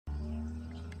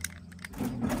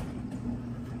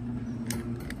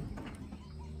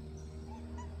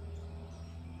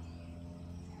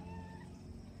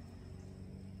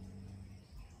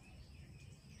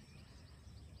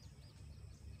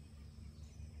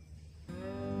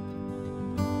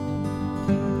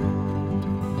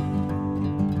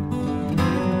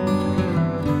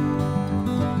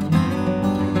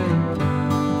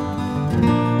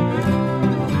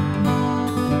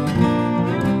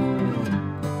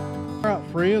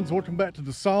friends, welcome back to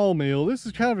the Sawmill. This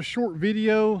is kind of a short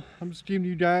video. I'm just giving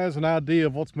you guys an idea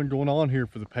of what's been going on here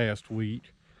for the past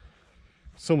week,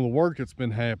 some of the work that's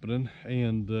been happening,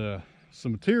 and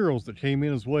some materials that came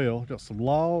in as well. Got some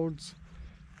logs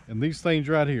and these things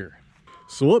right here.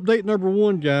 So update number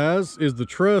one, guys, is the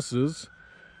trusses.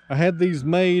 I had these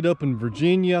made up in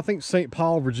Virginia. I think St.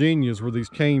 Paul, Virginia is where these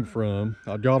came from.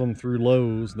 I got them through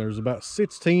Lowe's, and there's about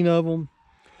 16 of them.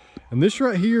 And this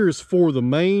right here is for the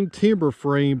main timber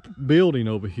frame building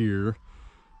over here,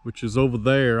 which is over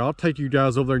there. I'll take you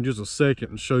guys over there in just a second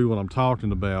and show you what I'm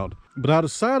talking about. But I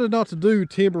decided not to do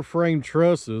timber frame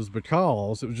trusses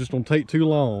because it was just gonna take too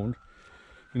long.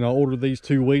 You know, I ordered these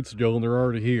 2 weeks ago and they're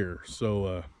already here.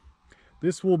 So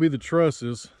this will be the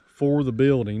trusses for the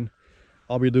building.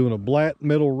 I'll be doing a black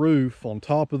metal roof on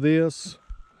top of this,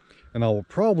 and I will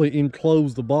probably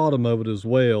enclose the bottom of it as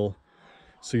well,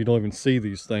 so you don't even see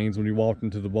these things when you walk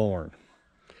into the barn.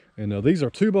 And these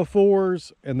are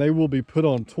 2x4s, and they will be put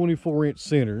on 24-inch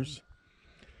centers.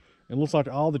 It looks like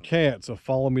all the cats have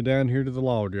followed me down here to the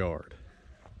log yard.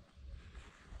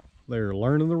 They're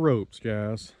learning the ropes,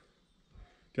 guys.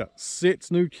 Got 6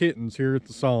 new kittens here at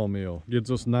the Sawmill. Gives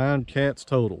us 9 cats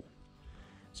total.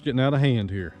 It's getting out of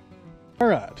hand here. All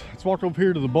right, let's walk over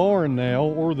here to the barn now,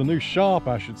 or the new shop,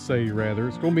 I should say, rather.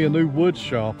 It's gonna be a new wood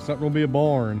shop. It's not gonna be a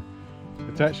barn.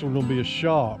 It's actually going to be a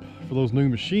shop for those new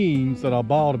machines that I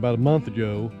bought about a month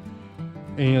ago.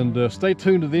 And stay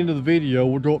tuned to the end of the video.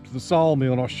 We'll go up to the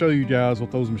Sawmill and I'll show you guys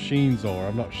what those machines are.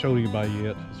 I've not showed anybody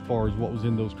yet as far as what was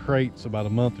in those crates about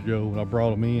a month ago when I brought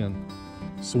them in.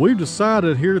 So we've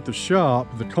decided here at the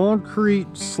shop, the concrete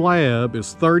slab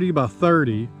is 30 by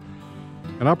 30.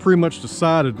 And I pretty much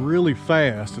decided really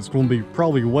fast it's going to be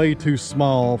probably way too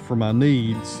small for my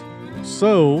needs.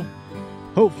 So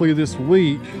hopefully this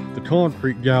week, the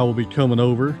concrete guy will be coming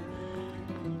over,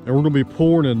 and we're gonna be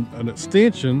pouring an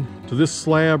extension to this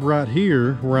slab right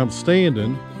here where I'm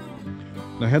standing.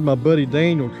 And I had my buddy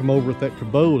Daniel come over with that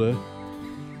Kubota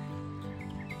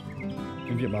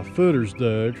and get my footers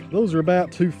dug. Those are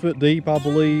about 2 foot deep, I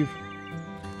believe.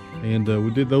 And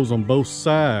we did those on both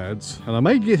sides. And I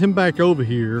may get him back over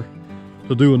here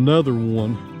to do another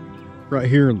one right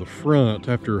here in the front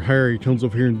after Harry comes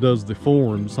over here and does the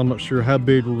forms. I'm not sure how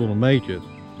big we're going to make it,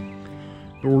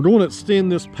 but we're going to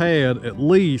extend this pad at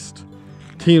least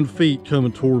 10 feet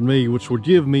coming toward me, which would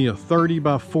give me a 30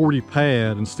 by 40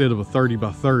 pad instead of a 30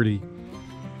 by 30.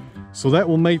 So that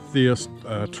will make this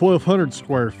 1,200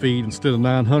 square feet instead of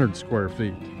 900 square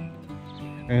feet.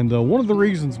 And one of the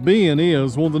reasons being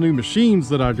is one of the new machines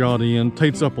that I got in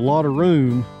takes up a lot of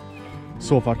room.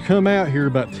 So if I come out here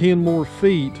about 10 more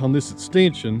feet on this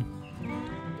extension,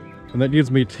 and that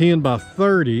gives me 10 by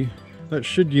 30, that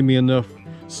should give me enough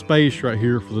space right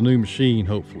here for the new machine,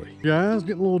 hopefully. Guys,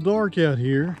 getting a little dark out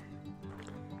here.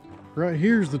 Right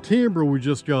here's the timber we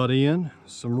just got in.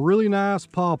 Some really nice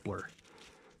poplar.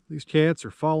 These cats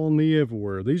are following me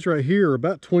everywhere. These right here are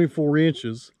about 24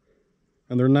 inches,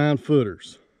 and they're 9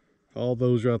 footers. All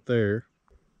those right there.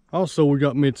 Also, we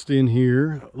got mixed in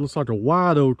here, looks like a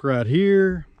white oak right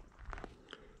here.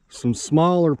 Some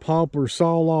smaller poplar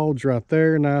saw logs right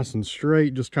there, nice and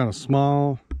straight, just kind of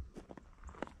small.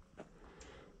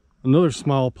 Another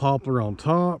small poplar on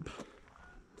top.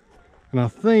 And I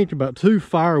think about 2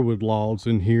 firewood logs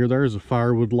in here. There's a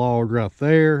firewood log right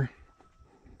there.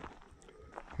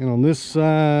 And on this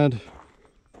side,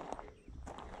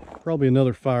 probably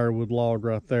another firewood log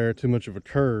right there, too much of a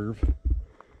curve.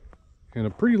 And a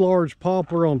pretty large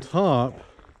poplar on top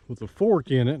with a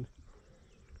fork in it,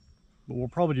 but we'll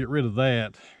probably get rid of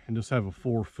that and just have a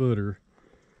 4-footer,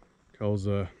 because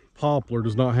poplar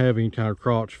does not have any kind of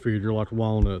crotch feeder like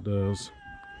walnut does.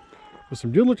 But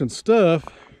some good looking stuff,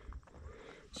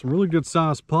 some really good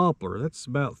sized poplar. That's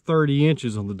about 30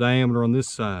 inches on the diameter on this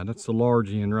side. That's the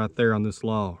large end right there on this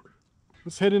log.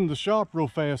 Let's head into the shop real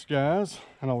fast, guys,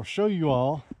 and I'll show you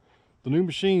all the new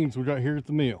machines we got here at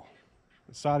the mill.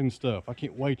 Exciting stuff. I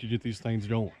can't wait to get these things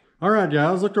going. All right,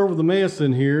 guys, look over the mess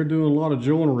in here, doing a lot of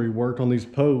joinery work on these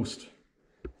posts.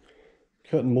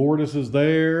 Cutting mortises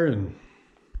there, and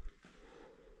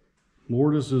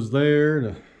mortises there,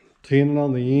 and tinning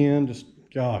on the end. Just,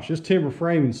 gosh, this timber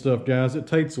framing stuff, guys, it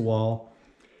takes a while,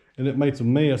 and it makes a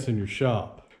mess in your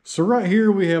shop. So right here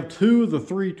we have 2 of the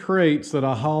 3 crates that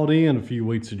I hauled in a few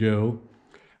weeks ago.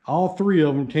 All 3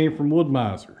 of them came from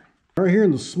Wood-Mizer. Right here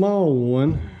in the small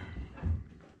one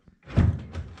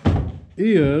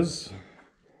is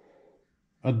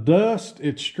a dust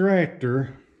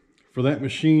extractor for that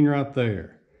machine right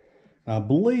there. I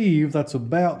believe that's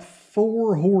about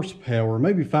 4 horsepower,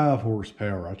 maybe 5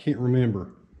 horsepower. I can't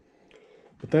remember.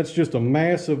 But that's just a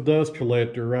massive dust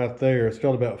collector right there. It's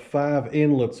got about 5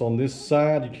 inlets on this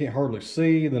side. You can't hardly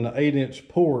see. Then an 8-inch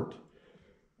port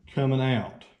coming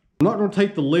out. I'm not going to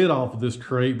take the lid off of this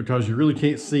crate because you really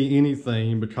can't see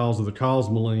anything because of the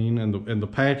cosmoline and the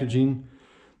packaging.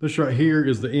 This right here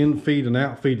is the in-feed and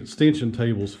out-feed extension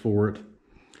tables for it.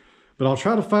 But I'll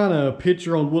try to find a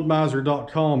picture on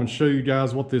woodmizer.com and show you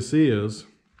guys what this is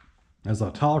as I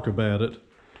talk about it.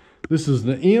 This is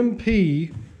the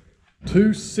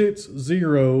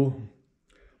MP260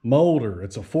 molder.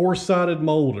 It's a 4-sided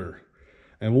molder.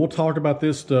 And we'll talk about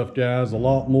this stuff, guys, a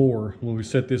lot more when we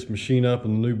set this machine up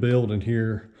in the new building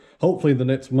here, hopefully the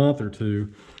next month or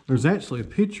two. There's actually a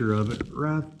picture of it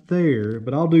right there,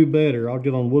 but I'll do better. I'll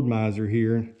get on Wood-Mizer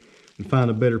here and find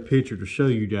a better picture to show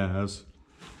you guys.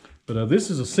 But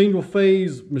this is a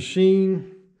single-phase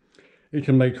machine. It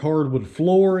can make hardwood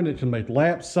flooring. It can make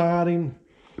lap siding.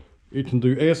 It can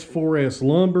do S4S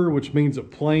lumber, which means it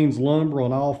planes lumber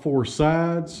on all 4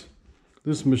 sides.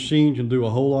 This machine can do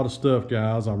a whole lot of stuff,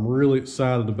 guys. I'm really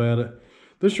excited about it.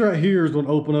 This right here is going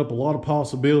to open up a lot of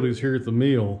possibilities here at the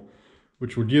mill,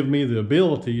 which will give me the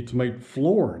ability to make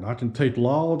flooring. I can take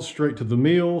logs straight to the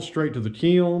mill, straight to the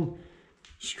kiln,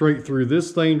 straight through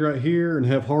this thing right here and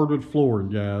have hardwood flooring,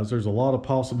 guys. There's a lot of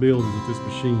possibilities with this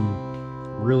machine.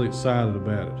 I'm really excited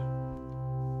about it.